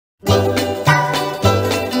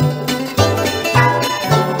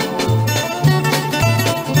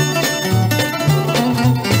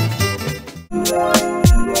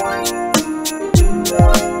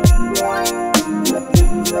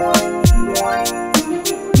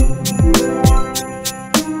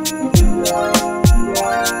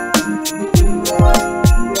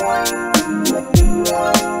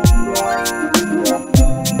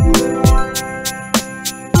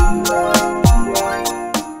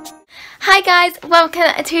Hi guys,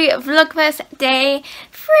 welcome to Vlogmas day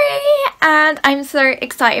 3 and I'm so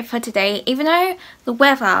excited for today. Even though the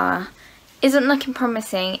weather isn't looking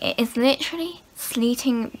promising, it is literally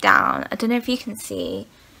sleeting down. I don't know if you can see,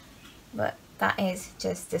 but that is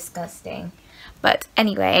just disgusting. But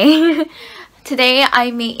anyway, today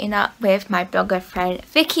I'm meeting up with my blogger friend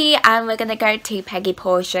Vicky and we're gonna go to Peggy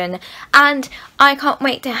Porschen, and I can't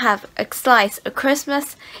wait to have a slice of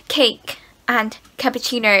Christmas cake and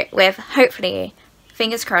cappuccino with, hopefully,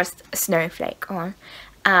 fingers crossed, a snowflake on.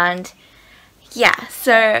 And yeah,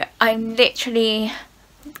 so I'm literally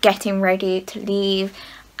getting ready to leave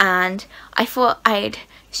and I thought I'd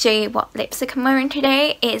show you what lipstick I'm wearing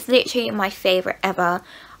today. It's literally my favourite ever.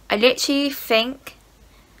 I literally think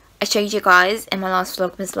I showed you guys in my last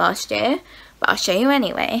Vlogmas last year, but I'll show you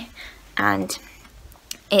anyway. And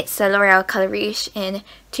it's a L'Oreal Colour Rouge in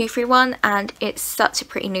 231 and it's such a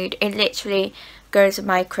pretty nude. It literally goes with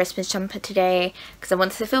my Christmas jumper today because I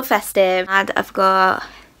wanted to feel festive. And I've got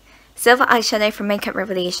silver eyeshadow from Makeup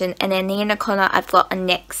Revolution, and then in the corner I've got a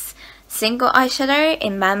NYX single eyeshadow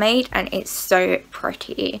in Mermaid and it's so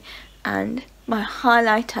pretty. And my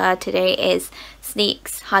highlighter today is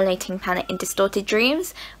Sleek's highlighting palette in Distorted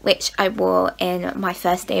Dreams, which I wore in my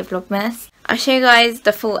first day of Vlogmas. I'll show you guys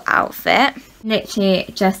the full outfit. Literally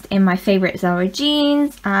just in my favourite Zara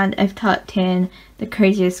jeans, and I've tucked in the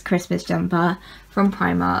coziest Christmas jumper from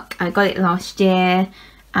Primark. I got it last year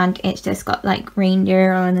and it's just got like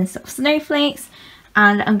reindeer on and sort of snowflakes,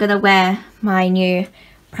 and I'm gonna wear my new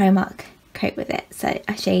Primark coat with it, so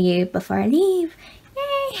I'll show you before I leave.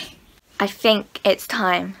 Yay! I think it's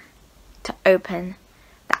time to open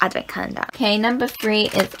the advent calendar. Okay, number 3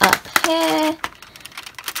 is up here.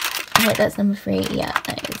 Wait, that's number 3. Yeah,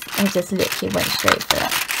 that is. I just literally went straight for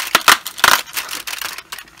that.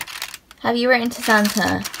 Have you written to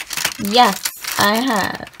Santa? Yes, I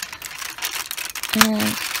have.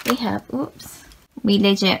 And we have, oops, we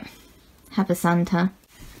legit have a Santa.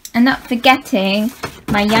 And not forgetting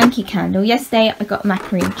my Yankee candle. Yesterday I got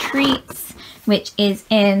macaroon treats, which is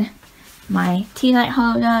in my tea light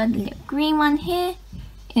holder. The little green one here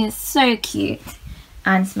is so cute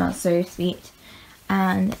and smells so sweet.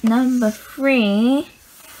 And number 3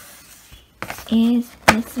 is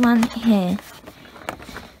this one here.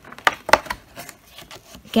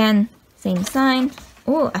 Again, same sign.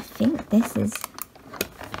 Oh, I think this is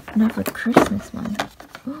another Christmas one.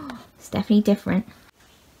 Oh, it's definitely different.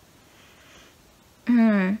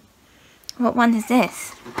 What one is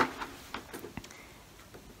this?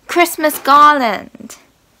 Christmas garland.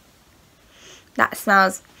 That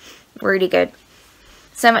smells really good.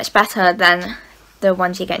 So much better than the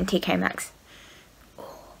ones you get in TK Maxx.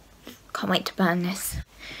 Oh, can't wait to burn this.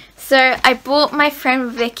 So I bought my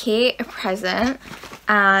friend Vicky a present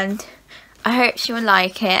and I hope she will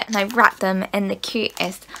like it, and I wrapped them in the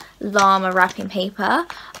cutest llama wrapping paper.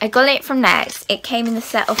 I got it from Next. It came in a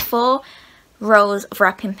set of 4 rolls of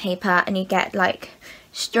wrapping paper and you get like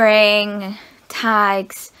string,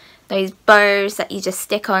 tags, those bows that you just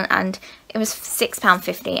stick on, and it was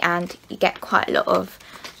 £6.50 and you get quite a lot of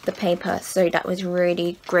the paper, so that was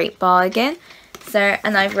really great bargain. So,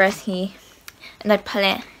 and I put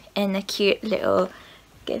it in a cute little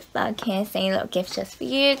gift bag here, saying little gifts just for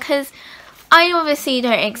you, because I obviously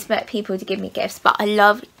don't expect people to give me gifts, but I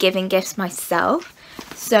love giving gifts myself.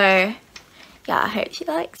 So yeah, I hope she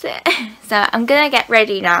likes it. So I'm gonna get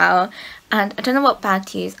ready now, and I don't know what bag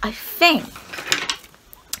to use. I think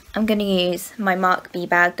I'm gonna use my Mark B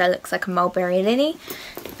bag that looks like a mulberry lily,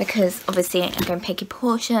 because obviously I'm going Peggy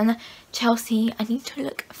Porschen, Chelsea. I need to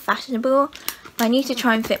look fashionable. I need to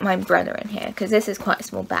try and fit my brother in here because this is quite a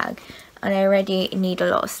small bag and I already need a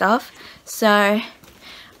lot of stuff. So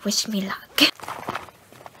wish me luck.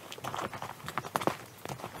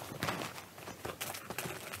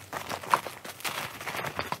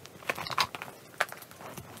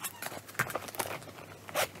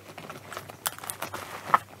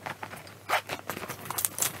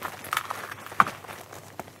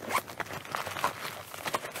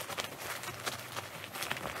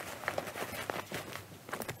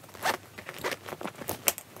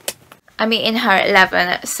 I'm meeting her at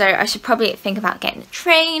 11, so I should probably think about getting the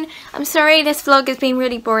train. I'm sorry this vlog has been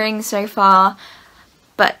really boring so far,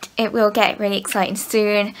 but it will get really exciting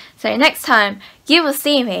soon. So next time you will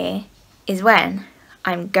see me is when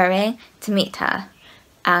I'm going to meet her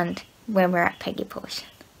and when we're at Peggy Porschen.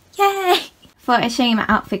 Yay! Thought I'd show you my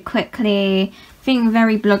outfit quickly. Feeling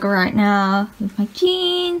very blogger right now with my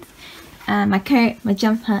jeans, my coat, my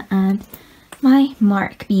jumper and my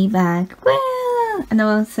Mark B bag. Woo! And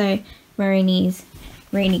also wearing these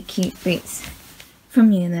really cute boots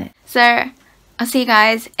from Unit. So I'll see you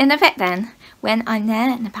guys in a bit then, when I'm there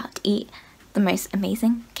and about to eat the most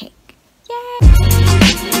amazing cake. Yay!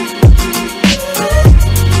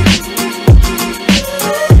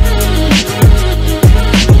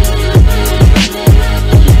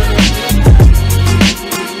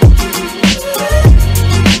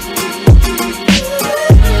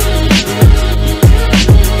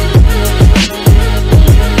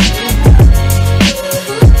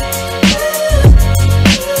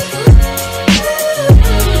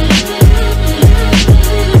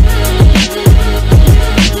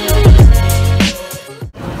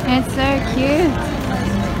 It's so cute.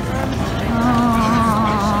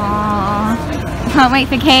 Aww. Can't wait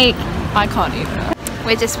for cake. I can't either.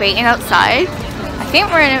 We're just waiting outside. I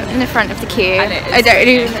think we're in the front of the queue. And I don't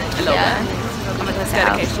know. Yeah. I'm gonna say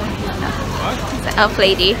Dedication. the elf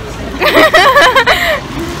lady.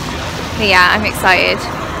 But yeah, I'm excited.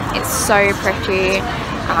 It's so pretty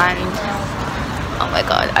and oh my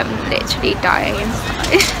god, I'm literally dying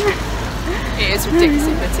inside. It is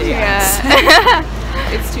ridiculously pretty. Yeah.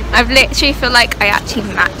 It's too pretty. I've literally feel like I actually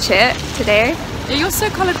match it today. Yeah, you're so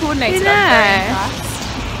colour coordinated. I I'm very know.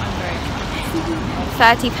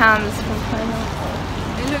 impressed. £30 from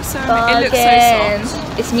Canon. It looks so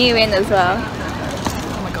soft. It's new in as well.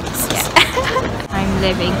 Oh my god, it's so soft. I'm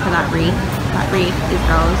living for that wreath. That wreath is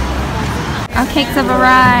gold. Our cakes have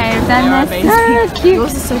arrived and they're so cute.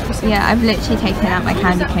 Yours is so pretty. Yeah, I've literally taken out my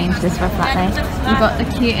candy canes just for a flat day. We've got the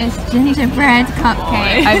cutest gingerbread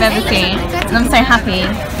cupcake I've ever seen. And I'm so happy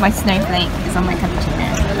my snowflake is on my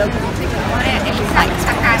cappuccino. Like,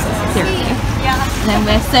 seriously. And then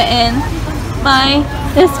we're sitting by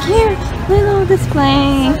this cute little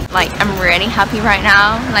display. Like, I'm really happy right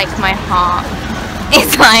now. Like, my heart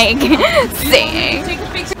is like singing.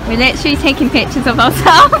 We're literally taking pictures of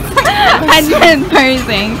ourselves and then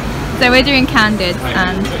posing. So we're doing candid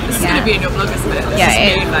and This is going to be in your vlog, isn't it? yeah,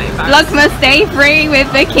 it is. Vlogmas Day 3 with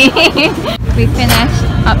Vicky. We finished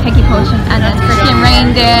at Peggy Porschen and then freaking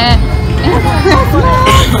reindeer. It's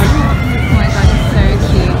Christmas. Oh my god, it's so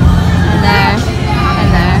cute. Hello,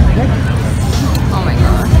 hello. Oh my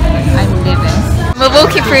god, I'm living. We're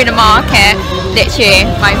walking through the market, literally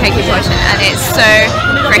by Peggy Porschen, and it's so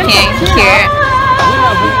freaking cute.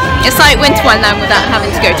 It's like Winter Wonderland without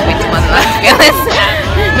having to go to Winter Wonderland, to be honest.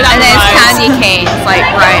 And there's candy canes like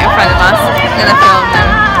right in front of us, and I filmed them.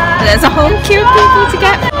 And there's a whole queue of people to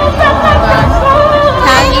get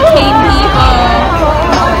candy cane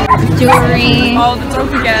people, jewelry. Oh, the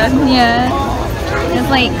dog again. Yeah. There's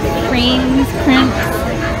like cranes, prints.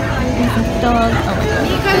 There's a dog. Oh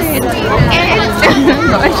my god.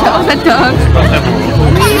 Got a shot of a dog. Oh,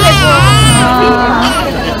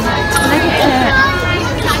 look at it.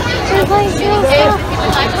 There's like little stuff.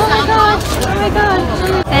 Oh my god. Oh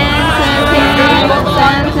my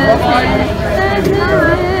god.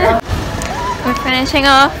 We're finishing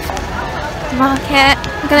off the market.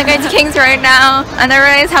 I'm gonna go to King's Road now, and I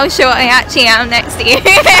realise how short I actually am next to you.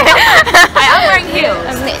 I am wearing heels.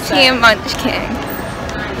 I'm literally a munchkin.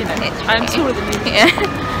 You know, I'm taller than you. Yeah.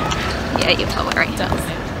 Yeah, you are wearing heels.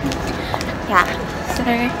 Yeah. So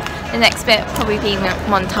the next bit will probably be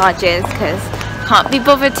montages because can't be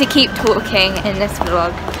bothered to keep talking in this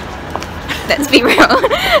vlog. Let's be real.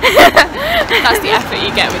 That's the effort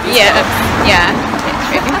you get with these vlogs. Yeah,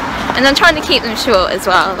 and I'm trying to keep them short as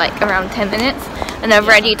well, like around 10 minutes, and I've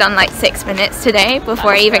already done like 6 minutes today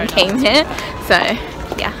before I even came here, so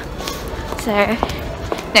yeah. So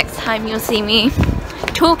next time you'll see me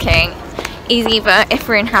talking is either if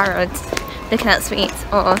we're in Harrods looking at sweets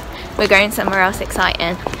or we're going somewhere else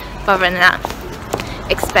exciting. But other than that,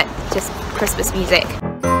 expect just Christmas music.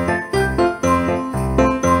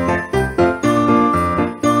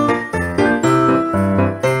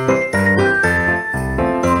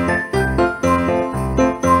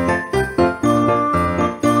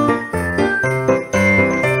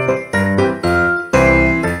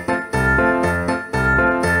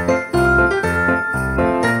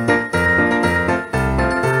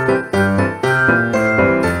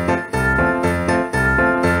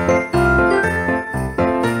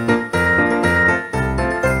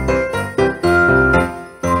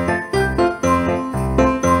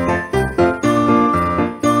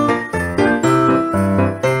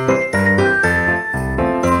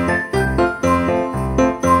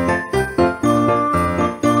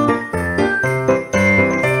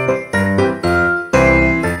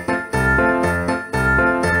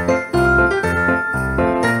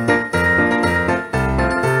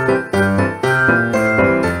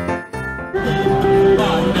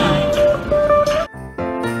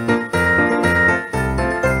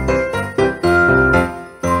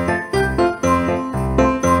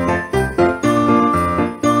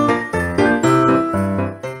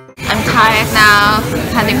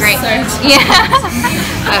 a great... Yeah.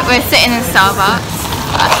 We're sitting in Starbucks.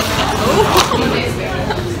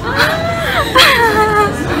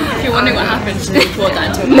 If you're wondering what happened, she poured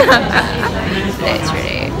that into a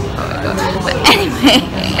Literally. Oh my god. But anyway,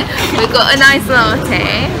 we've got a nice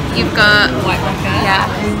latte. You've got... white rocker. Yeah.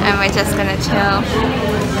 And we're just gonna chill.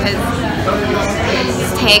 Because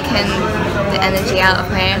it's taken the energy out of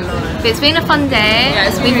me. But it's been a fun day.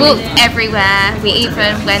 Yeah, we walked everywhere. We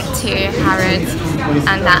even went to Harrods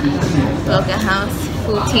and that vlogger house,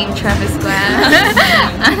 14 Trevor Square.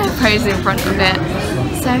 And I posed in front of it.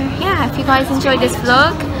 So yeah, if you guys enjoyed this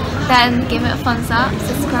vlog, then give it a thumbs up,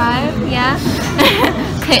 subscribe, yeah.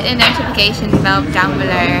 Click the notification bell down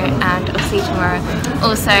below, and I'll see you tomorrow.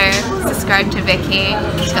 Also, subscribe to Vicky.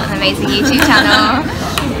 She's got an amazing YouTube channel.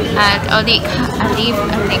 And I'll leave a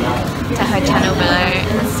link to her channel below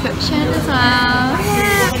in the description as well.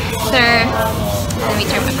 Yeah. So, let me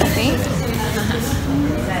drink my coffee.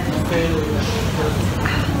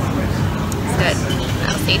 It's good.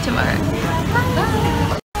 I'll see you tomorrow.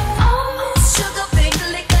 Bye.